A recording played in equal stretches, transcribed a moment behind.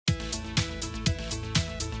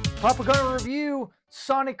Papa gonna review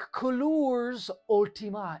Sonic Colors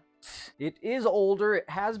Ultimate. It is older. It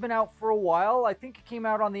has been out for a while. I think it came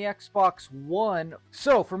out on the Xbox One.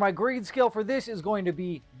 So for my grade scale for this is going to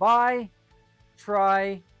be buy,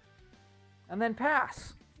 try, and then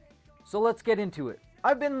pass. So let's get into it.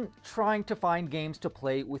 I've been trying to find games to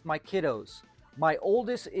play with my kiddos. My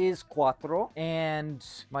oldest is Cuatro, and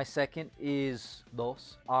my second is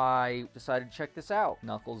Dos. I decided to check this out.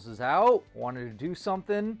 Knuckles is out, wanted to do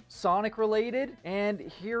something Sonic related, and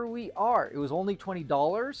here we are. It was only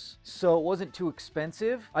 $20, so it wasn't too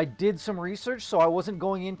expensive. I did some research, so I wasn't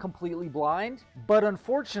going in completely blind, but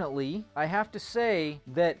unfortunately, I have to say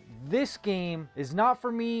that this game is not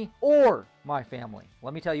for me or my family.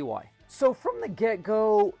 Let me tell you why. So from the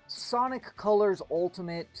get-go, Sonic Colors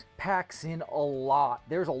Ultimate packs in a lot.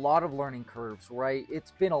 There's a lot of learning curves, right?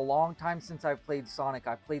 It's been a long time since I've played Sonic.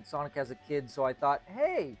 I played Sonic as a kid, so I thought,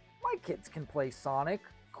 hey, my kids can play Sonic.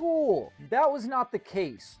 Cool. That was not the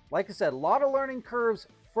case. Like I said, a lot of learning curves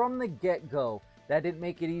from the get-go. That didn't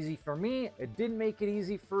make it easy for me. It didn't make it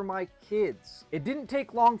easy for my kids. It didn't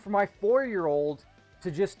take long for my 4-year-old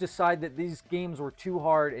to just decide that these games were too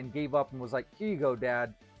hard and gave up and was like, here you go,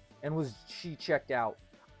 Dad. And she checked out.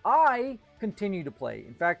 I continued to play.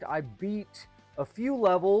 In fact, I beat a few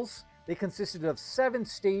levels. They consisted of 7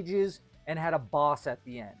 stages and had a boss at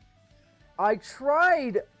the end. I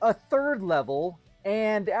tried a 3rd level,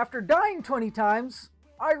 and after dying 20 times,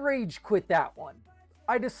 I rage quit that one.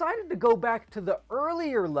 I decided to go back to the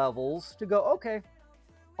earlier levels to go, okay,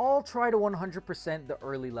 I'll try to 100% the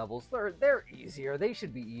early levels. They're easier. They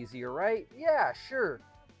should be easier, right? Yeah, sure.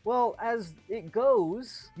 Well, as it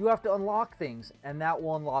goes, you have to unlock things, and that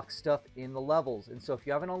will unlock stuff in the levels. And so if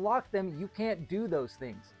you haven't unlocked them, you can't do those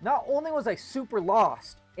things. Not only was I super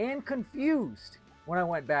lost and confused when I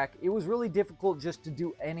went back, it was really difficult just to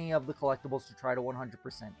do any of the collectibles to try to 100%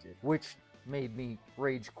 it, which made me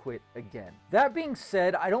rage quit again. That being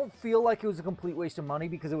said, I don't feel like it was a complete waste of money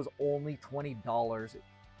because it was only $20.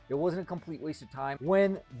 It wasn't a complete waste of time.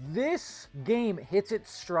 When this game hits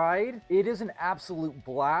its stride, it is an absolute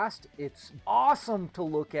blast. It's awesome to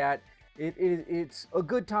look at. It's a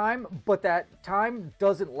good time, but that time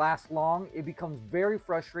doesn't last long. It becomes very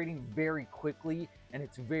frustrating very quickly, and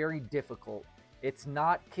it's very difficult. It's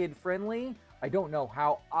not kid-friendly. I don't know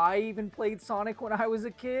how I even played Sonic when I was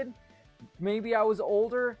a kid. Maybe I was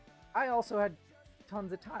older. I also had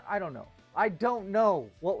tons of time. I don't know. I don't know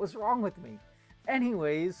what was wrong with me.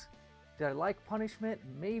 Anyways, did I like punishment?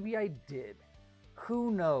 Maybe I did. Who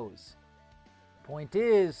knows? Point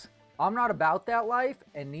is, I'm not about that life,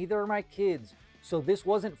 and neither are my kids. So this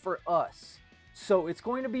wasn't for us. So it's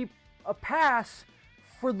going to be a pass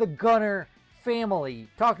for the Gunner family.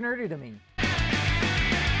 Talk nerdy to me.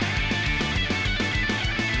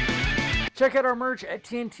 Check out our merch at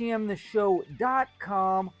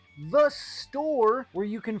TNTMTheShow.com, the store where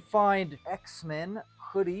you can find X-Men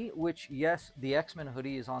hoodie, which, yes, the X-Men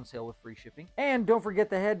hoodie is on sale with free shipping. And don't forget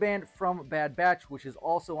the headband from Bad Batch, which is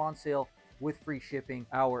also on sale with free shipping.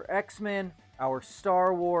 Our X-Men, our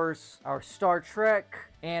Star Wars, our Star Trek,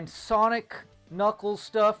 and Sonic Knuckles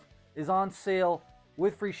stuff is on sale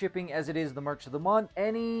with free shipping, as it is the merch of the month.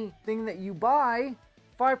 Anything that you buy,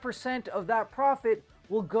 5% of that profit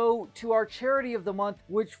will go to our charity of the month,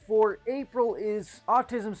 which for April is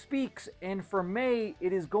Autism Speaks, and for May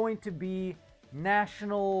it is going to be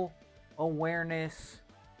National Awareness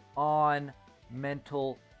on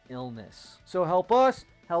Mental Illness. So help us,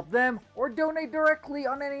 help them, or donate directly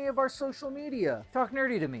on any of our social media. Talk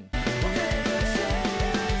nerdy to me.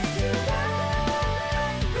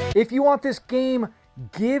 If you want this game,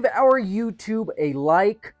 give our YouTube a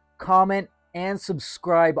like, comment, and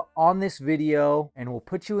subscribe on this video, and we'll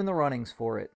put you in the runnings for it.